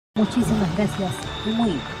Muchísimas gracias y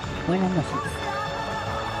muy buenas noches.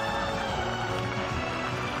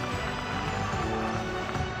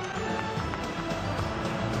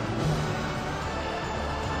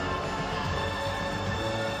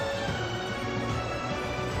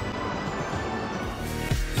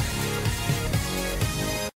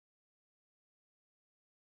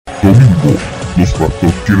 Domingo, los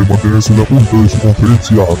Raptors quieren mantenerse en la punta de su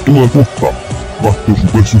conferencia a toda costa.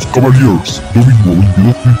 Raptors vs Cavaliers, domingo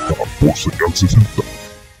 22:30 por señal 60.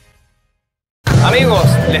 Amigos,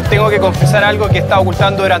 les tengo que confesar algo que he estado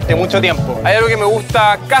ocultando durante mucho tiempo. Hay algo que me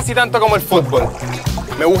gusta casi tanto como el fútbol.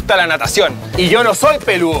 Me gusta la natación. Y yo no soy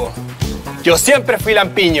peludo. Yo siempre fui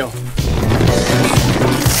lampiño.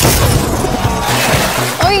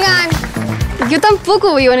 Oigan, yo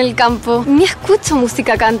tampoco vivo en el campo, ni escucho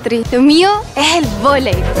música country. Lo mío es el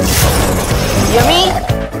vóley. Y a mí,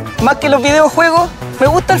 más que los videojuegos, me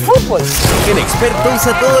gusta el fútbol. En Experto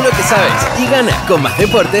usa todo lo que sabes y gana con más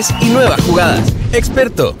deportes y nuevas jugadas.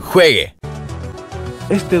 Experto, juegue.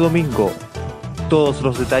 Este domingo, todos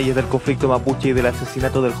los detalles del conflicto mapuche y del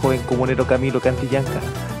asesinato del joven comunero Camilo Cantillanca,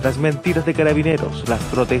 las mentiras de carabineros, las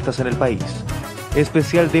protestas en el país.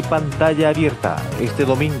 Especial de pantalla abierta, este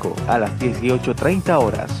domingo a las 18:30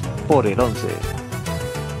 horas, por el 11.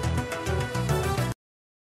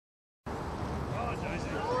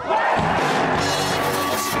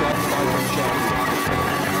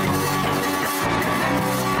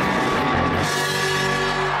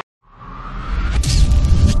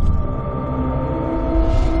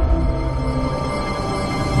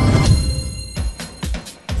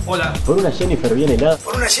 Hola. Por una Jennifer bien helada.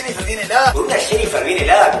 Por una Jennifer bien helada. Por una Jennifer bien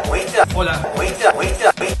helada como esta. Hola. Como esta.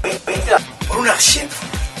 Por una Jennifer.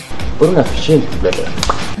 Por una Jennifer.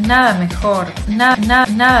 Nada mejor,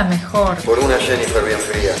 nada mejor Por una Jennifer bien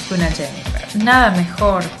fría. que una Jennifer. Nada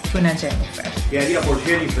mejor que una Jennifer. ¿Qué haría por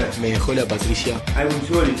Jennifer? Me dejó la Patricia Algo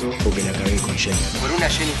insólito. porque la cagué con Jennifer. Por una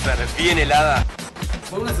Jennifer bien helada.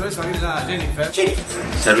 Por una cerveza bien helada, Jennifer.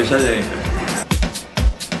 Cerveza Jennifer.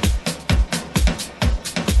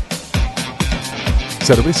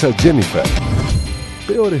 Cerveza Jennifer.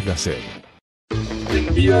 Peor es la sed.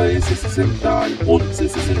 Envía S60 al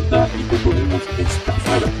 1160 y te podemos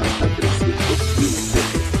estafar hasta 300 pesos.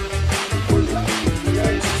 Recuerda, envía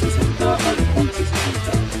S60 al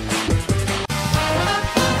 1160.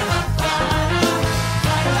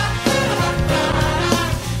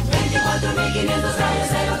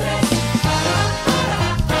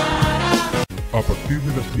 A partir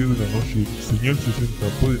de las 10 de la noche, Señal 60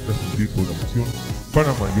 puede transmitir programación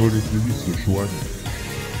para mayores de 18 años.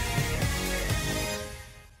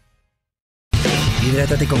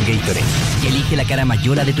 Hidrátate con Gatorade y elige la cara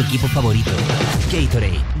mayola de tu equipo favorito.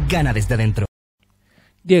 Gatorade, gana desde adentro.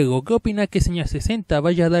 Diego, ¿qué opina que Señal 60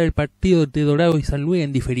 vaya a dar el partido de Dorado y San Luis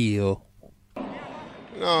en diferido?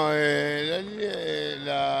 No,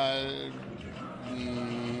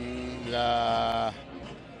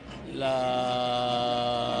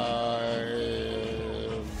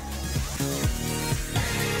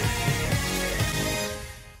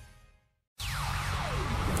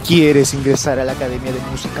 ¿Quieres ingresar a la academia de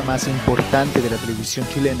música más importante de la televisión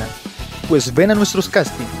chilena? Pues ven a nuestros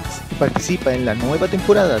castings y participa en la nueva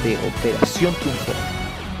temporada de Operación Triunfo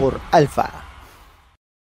por Alfa.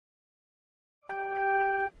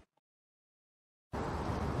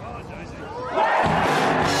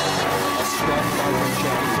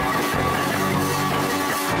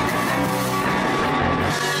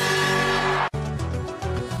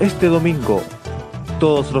 Este domingo,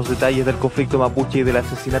 todos los detalles del conflicto mapuche y del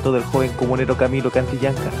asesinato del joven comunero Camilo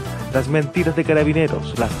Cantillanca, las mentiras de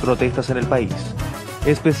carabineros, las protestas en el país.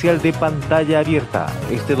 Especial de pantalla abierta,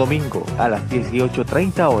 este domingo a las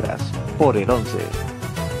 18:30 horas, por el 11.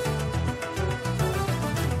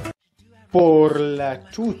 Por la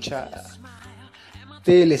chucha.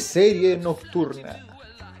 Teleserie nocturna.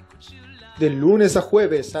 De lunes a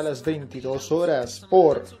jueves a las 22 horas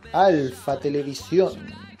por Alfa Televisión.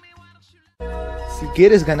 Si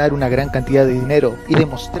quieres ganar una gran cantidad de dinero y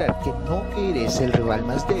demostrar que no eres el rival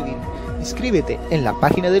más débil, inscríbete en la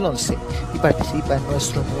página del 11 y participa en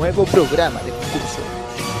nuestro nuevo programa de concurso.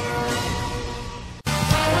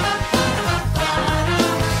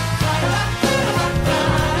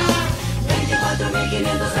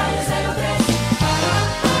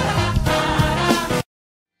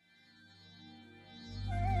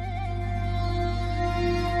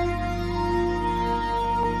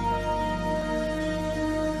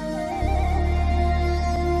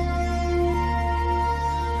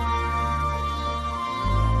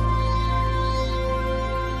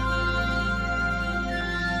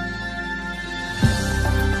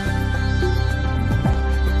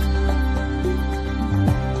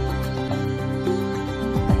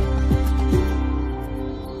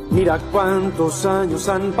 Mira cuántos años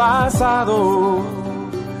han pasado,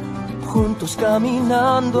 juntos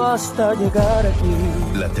caminando hasta llegar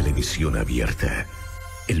aquí. La televisión abierta,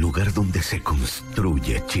 el lugar donde se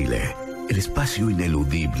construye Chile, el espacio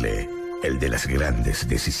ineludible, el de las grandes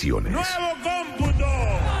decisiones. ¡Nuevo cómputo!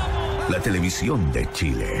 La televisión de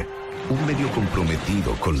Chile, un medio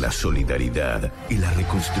comprometido con la solidaridad y la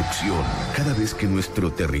reconstrucción cada vez que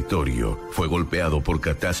nuestro territorio fue golpeado por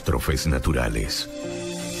catástrofes naturales.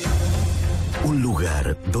 Un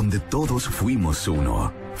lugar donde todos fuimos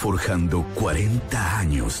uno, forjando 40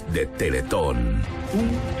 años de Teletón.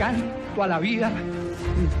 Un canto a la vida,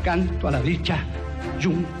 un canto a la dicha y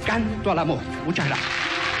un canto al amor. Muchas gracias.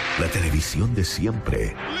 La televisión de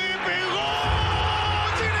siempre.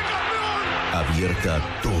 Abierta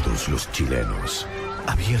a todos los chilenos.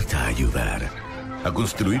 Abierta a ayudar. A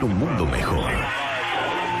construir un mundo mejor.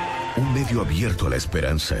 Un medio abierto a la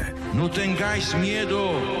esperanza. No tengáis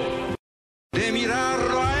miedo de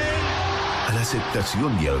mirarlo a él. A la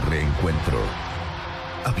aceptación y al reencuentro.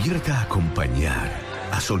 Abierta a acompañar,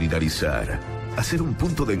 a solidarizar, a ser un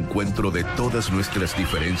punto de encuentro de todas nuestras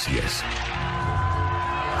diferencias.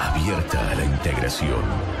 Abierta a la integración.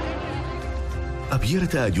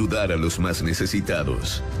 Abierta a ayudar a los más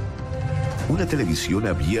necesitados. Una televisión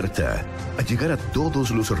abierta a llegar a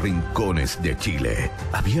todos los rincones de Chile.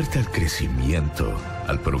 Abierta al crecimiento,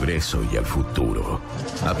 al progreso y al futuro.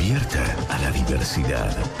 Abierta a la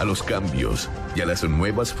diversidad, a los cambios y a las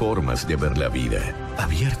nuevas formas de ver la vida.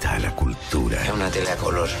 Abierta a la cultura. Es una tele a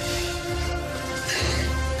color.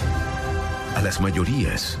 A las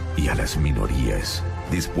mayorías y a las minorías.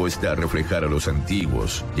 Dispuesta a reflejar a los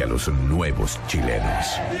antiguos y a los nuevos chilenos.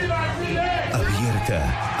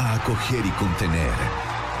 Abierta a acoger y contener,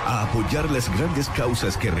 a apoyar las grandes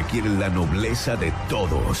causas que requieren la nobleza de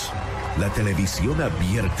todos. La televisión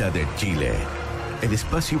abierta de Chile, el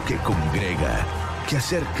espacio que congrega, que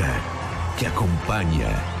acerca, que acompaña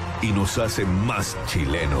y nos hace más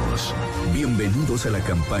chilenos. Bienvenidos a la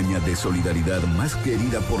campaña de solidaridad más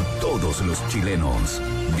querida por todos los chilenos.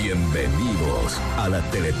 Bienvenidos a la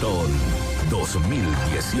Teletón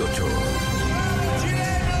 2018.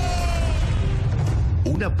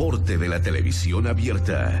 Un aporte de la televisión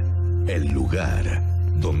abierta, el lugar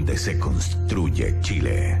donde se construye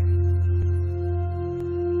Chile.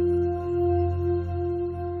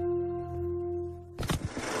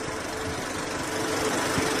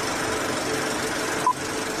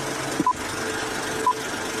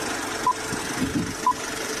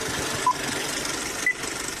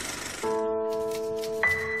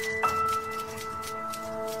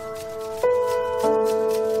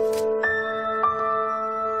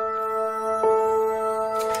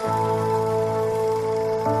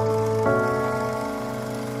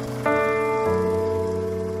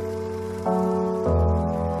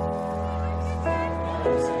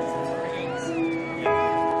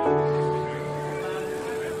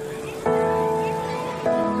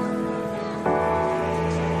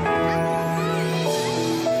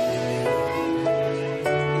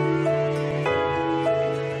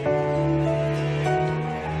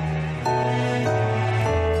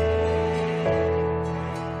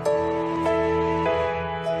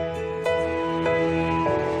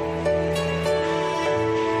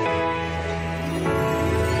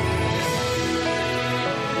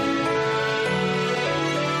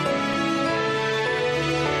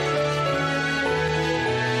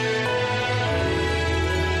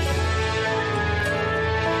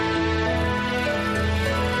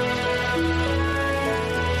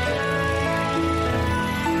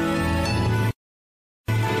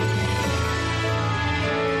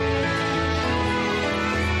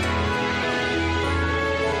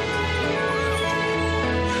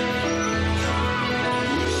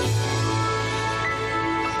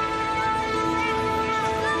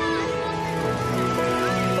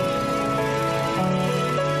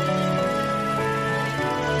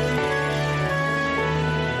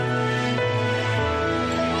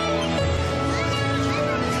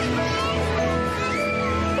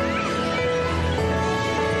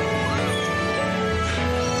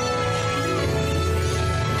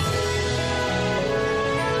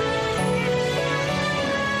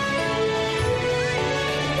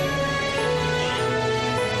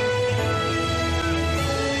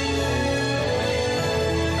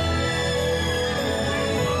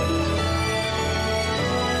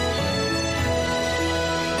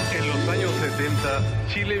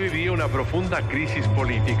 Chile vivía una profunda crisis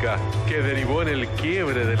política que derivó en el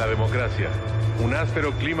quiebre de la democracia. Un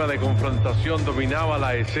áspero clima de confrontación dominaba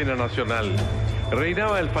la escena nacional.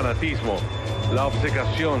 Reinaba el fanatismo, la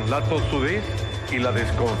obcecación, la tosudez y la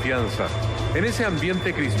desconfianza. En ese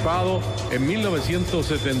ambiente crispado, en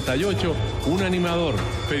 1978, un animador,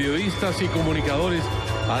 periodistas y comunicadores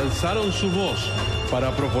alzaron su voz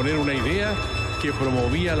para proponer una idea que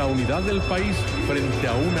promovía la unidad del país frente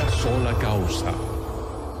a una sola causa.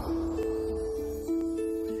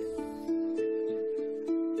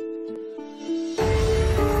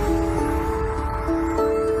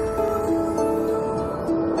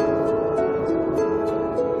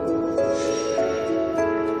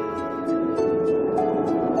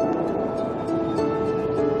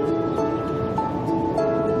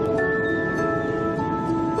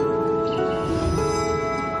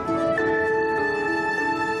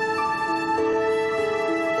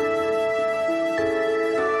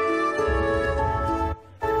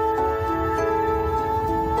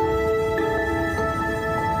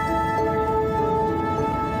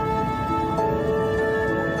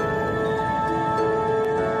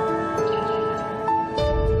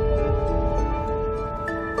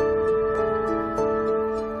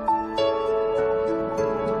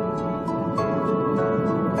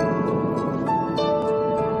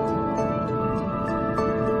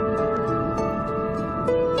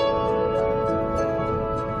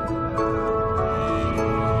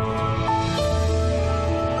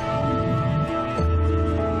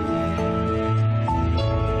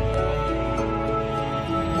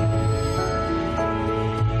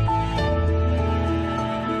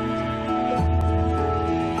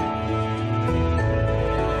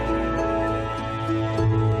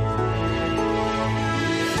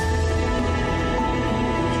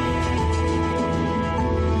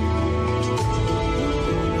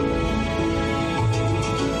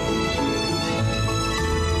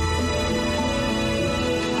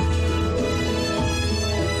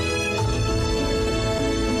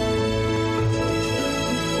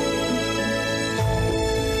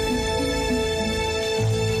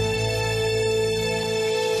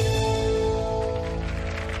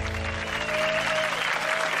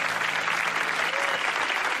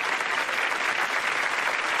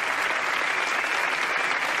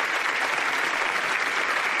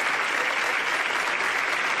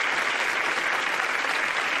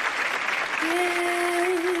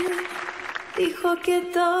 Dijo que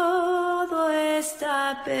todo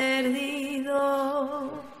está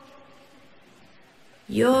perdido.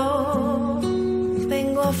 Yo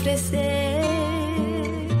vengo a ofrecer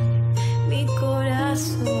mi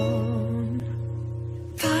corazón.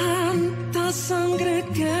 Tanta sangre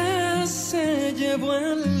que se llevó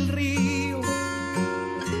el río.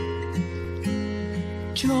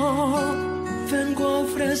 Yo vengo a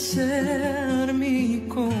ofrecer mi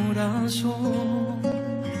corazón.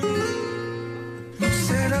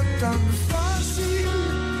 Será tan fácil,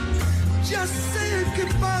 ya sé qué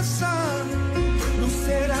pasa. No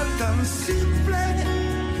será tan simple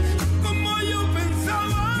como yo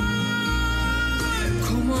pensaba.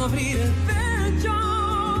 Como abrir el pecho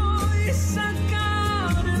y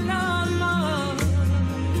sacar el alma.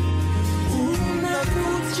 Una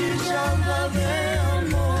cuchillada de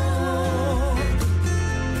amor.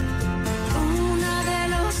 Una de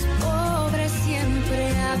los pobres siempre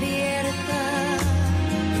abierta.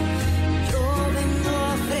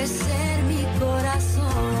 Ofrecer mi corazón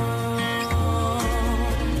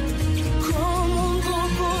como un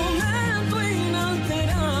documento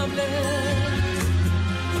inalterable.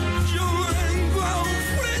 Yo vengo a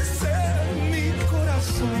ofrecer mi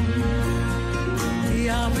corazón y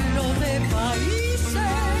hablo de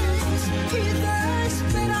países y de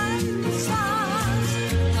esperanzas.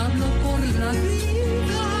 Hablo por la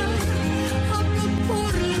vida, hablo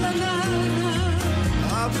por la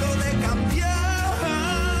nada, hablo de cambiar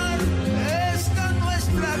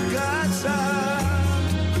casa,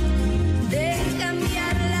 de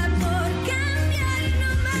cambiarla por cambiar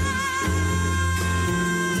nomás.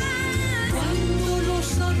 Cuando los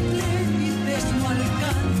satélites no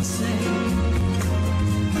alcancen,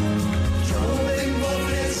 yo vengo a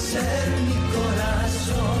ofrecer mi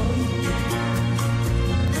corazón.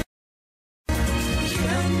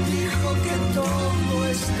 ¿Quién dijo que todo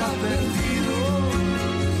está perdido?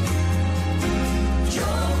 Yo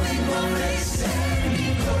vengo a ofrecer mi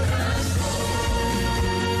corazón.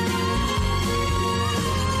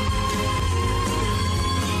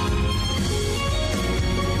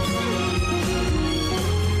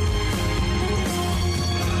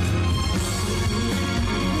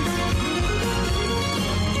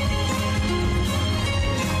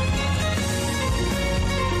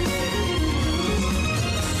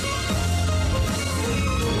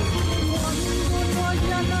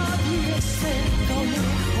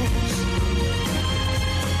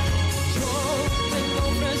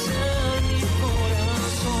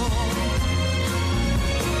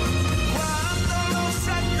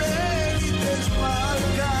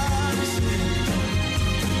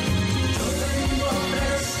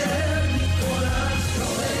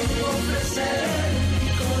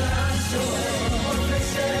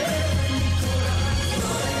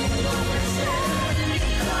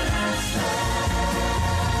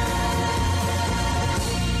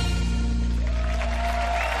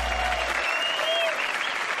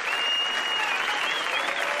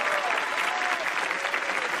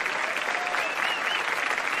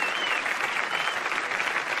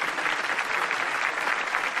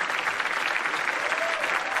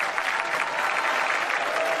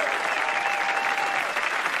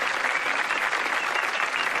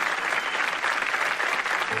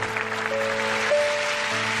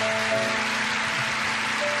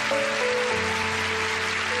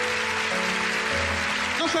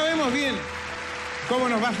 sabemos bien cómo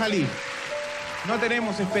nos va a salir. No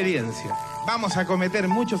tenemos experiencia. Vamos a cometer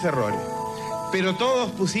muchos errores. Pero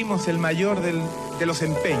todos pusimos el mayor de los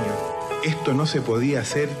empeños. Esto no se podía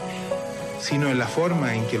hacer sino en la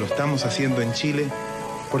forma en que lo estamos haciendo en Chile,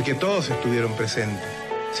 porque todos estuvieron presentes.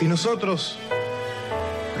 Si nosotros,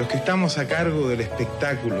 los que estamos a cargo del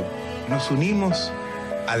espectáculo, nos unimos,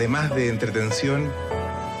 además de entretención,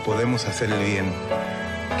 podemos hacer el bien.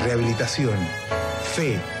 Rehabilitación,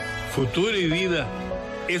 fe. Futuro y vida,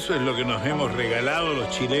 eso es lo que nos hemos regalado los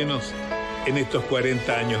chilenos en estos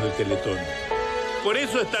 40 años de Teletón. Por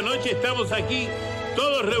eso esta noche estamos aquí,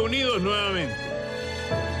 todos reunidos nuevamente.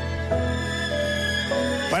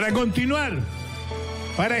 Para continuar,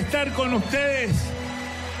 para estar con ustedes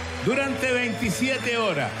durante 27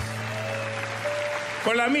 horas,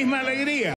 con la misma alegría.